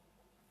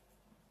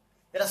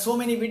 There are so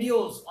many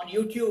videos on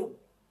YouTube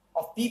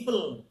of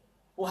people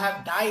who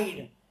have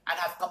died and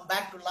have come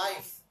back to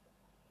life.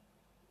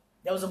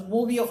 There was a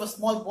movie of a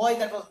small boy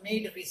that was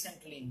made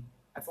recently.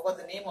 I forgot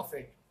the name of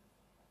it.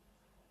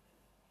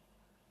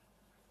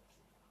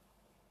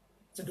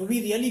 So do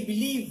we really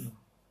believe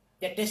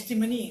their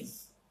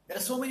testimonies? There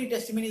are so many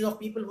testimonies of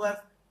people who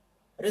have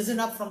risen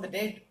up from the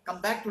dead,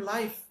 come back to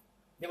life.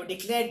 They were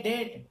declared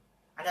dead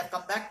and have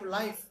come back to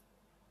life.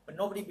 But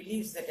nobody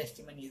believes their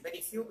testimonies.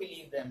 Very few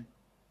believe them.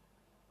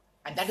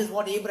 And that is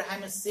what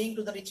Abraham is saying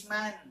to the rich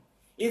man.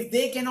 If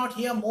they cannot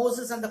hear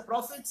Moses and the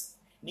prophets,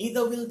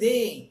 neither will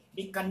they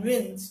be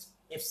convinced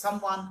if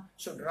someone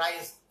should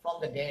rise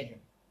from the dead.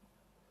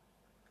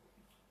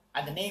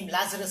 And the name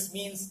Lazarus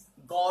means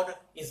God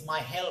is my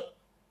help.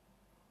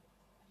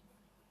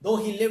 Though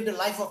he lived a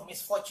life of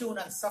misfortune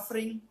and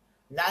suffering,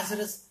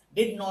 Lazarus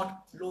did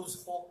not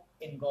lose hope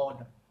in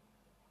God.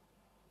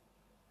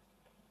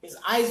 His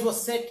eyes were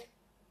set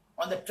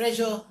on the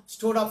treasure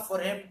stored up for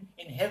him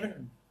in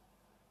heaven.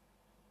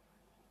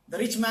 The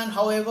rich man,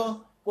 however,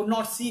 could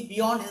not see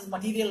beyond his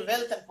material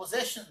wealth and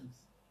possessions.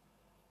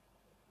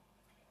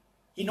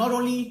 He not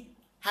only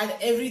had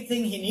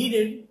everything he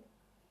needed,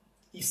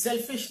 he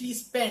selfishly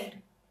spent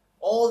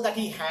all that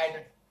he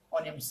had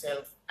on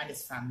himself and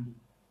his family.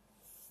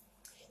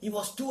 He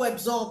was too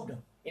absorbed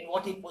in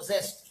what he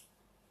possessed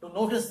to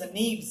notice the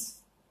needs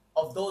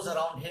of those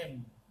around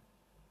him.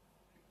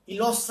 He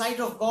lost sight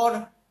of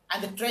God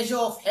and the treasure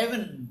of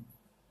heaven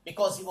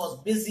because he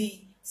was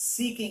busy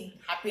seeking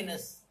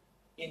happiness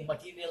in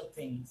material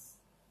things.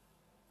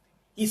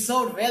 He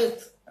served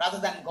wealth rather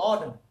than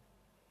God.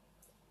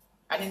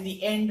 And in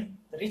the end,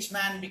 the rich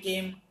man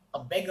became a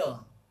beggar,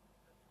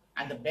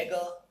 and the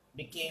beggar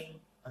became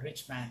a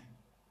rich man.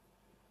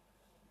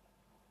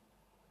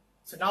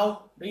 So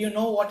now, do you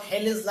know what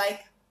hell is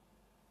like?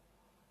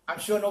 I'm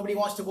sure nobody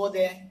wants to go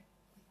there.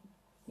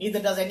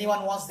 Neither does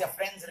anyone wants their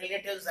friends,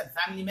 relatives, and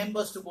family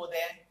members to go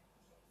there.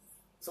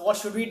 So what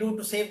should we do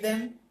to save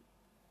them?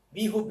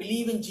 We who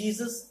believe in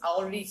Jesus are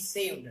already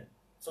saved.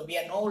 So we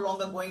are no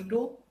longer going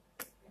to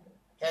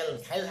hell.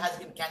 Hell has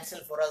been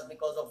cancelled for us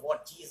because of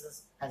what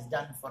Jesus has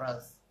done for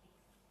us.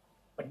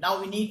 But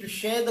now we need to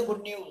share the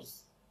good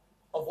news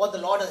of what the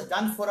Lord has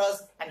done for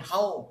us and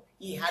how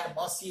He had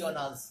mercy on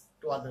us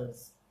to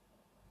others.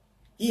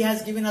 He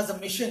has given us a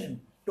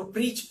mission to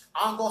preach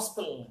our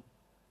gospel.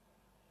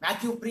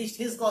 Matthew preached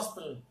his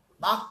gospel.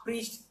 Mark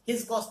preached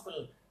his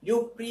gospel.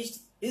 Luke preached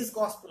his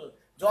gospel.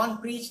 John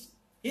preached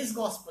his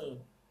gospel.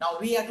 Now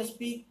we are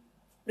to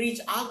preach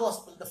our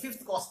gospel, the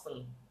fifth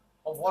gospel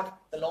of what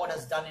the Lord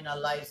has done in our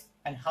lives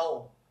and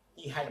how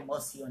He had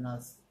mercy on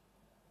us.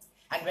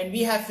 And when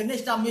we have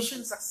finished our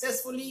mission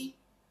successfully,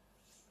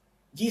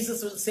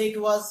 Jesus will say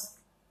to us,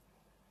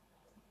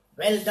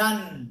 "Well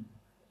done,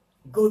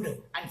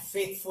 good and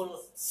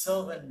faithful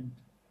servant.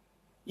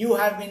 You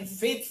have been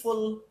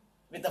faithful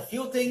with a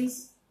few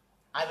things.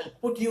 I will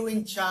put you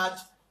in charge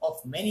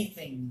of many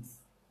things.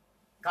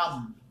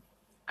 Come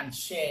and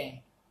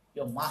share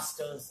your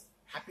master's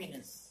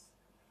happiness."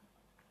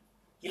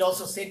 He'll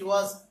also say to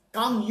us,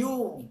 "Come,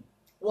 you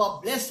who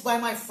are blessed by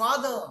my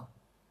Father.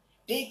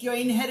 Take your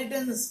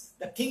inheritance,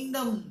 the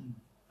kingdom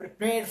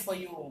prepared for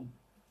you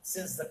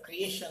since the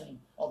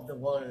creation of the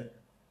world.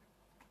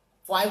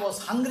 For I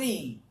was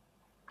hungry,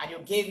 and you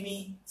gave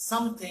me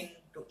something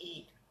to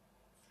eat.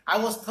 I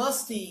was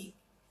thirsty,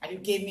 and you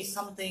gave me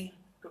something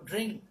to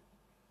drink.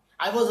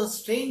 I was a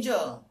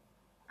stranger,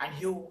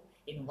 and you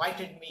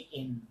invited me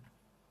in.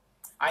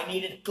 I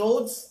needed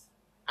clothes,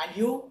 and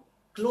you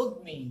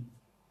clothed me.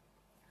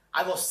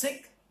 I was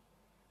sick,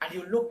 and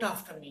you looked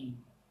after me.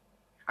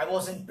 I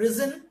was in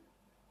prison,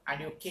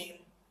 and you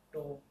came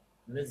to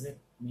visit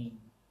me."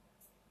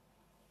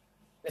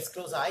 Let's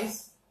close our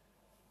eyes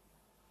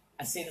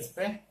and say this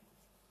prayer.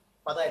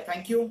 Father, I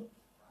thank you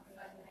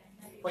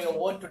for your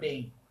word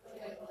today.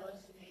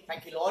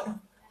 Thank you, Lord,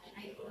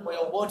 for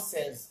your word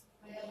says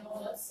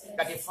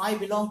that if I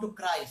belong to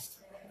Christ,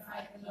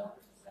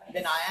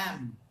 then I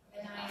am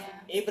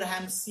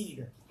Abraham's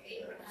seed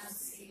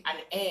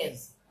and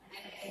heirs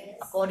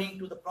according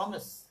to the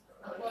promise.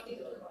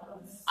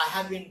 I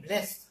have been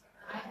blessed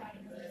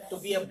to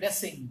be a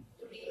blessing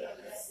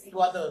to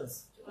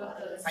others.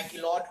 Thank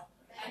you, Lord,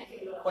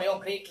 for your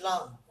great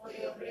love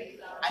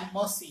and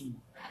mercy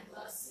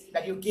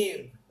that you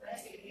gave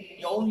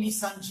your only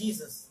Son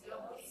Jesus,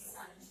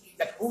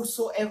 that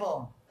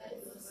whosoever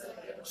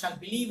shall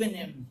believe in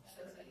Him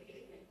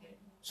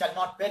shall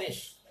not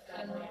perish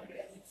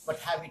but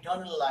have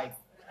eternal life.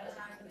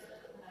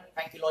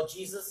 Thank you, Lord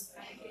Jesus,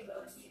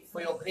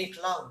 for your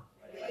great love,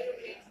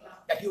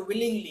 that you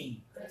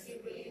willingly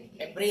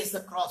embrace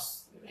the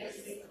cross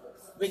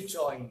with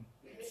joy.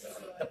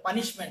 The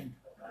punishment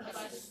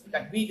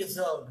that we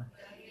deserved,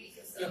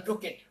 you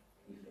took it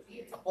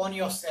upon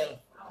yourself.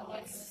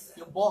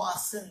 You bore our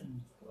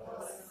sin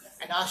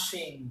and our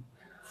shame.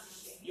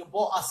 You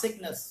bore our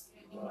sickness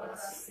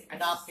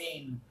and our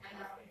pain.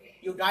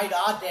 You died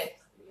our death.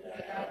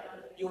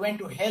 You went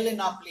to hell in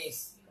our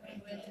place.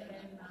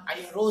 And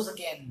you rose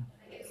again,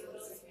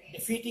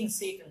 defeating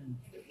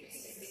Satan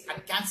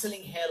and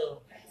cancelling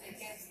hell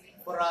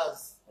for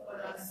us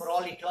for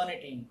all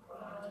eternity.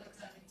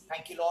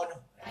 Thank you, Lord,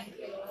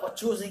 for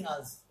choosing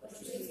us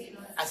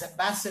as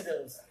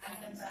ambassadors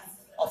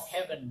of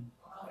heaven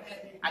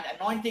and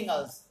anointing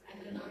us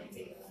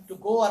to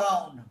go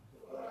around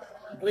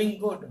doing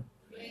good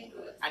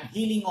and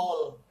healing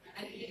all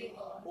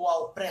who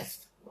are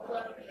oppressed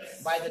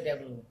by the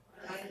devil.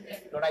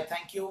 Lord, I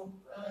thank you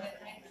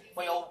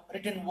for your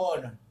written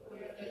word,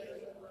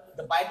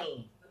 the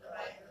Bible.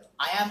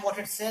 I am what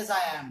it says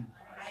I am.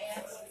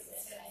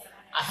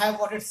 I have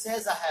what it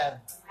says I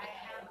have.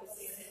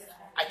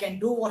 I can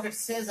do what it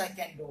says I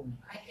can do.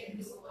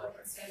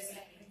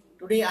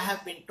 Today I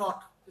have been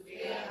taught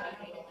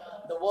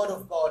the word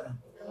of God.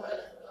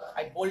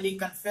 I boldly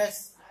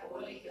confess.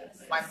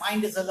 My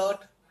mind is alert.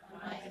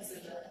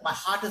 My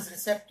heart is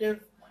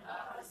receptive.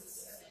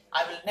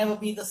 I will never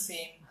be the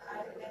same.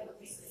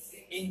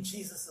 In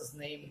Jesus'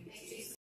 name.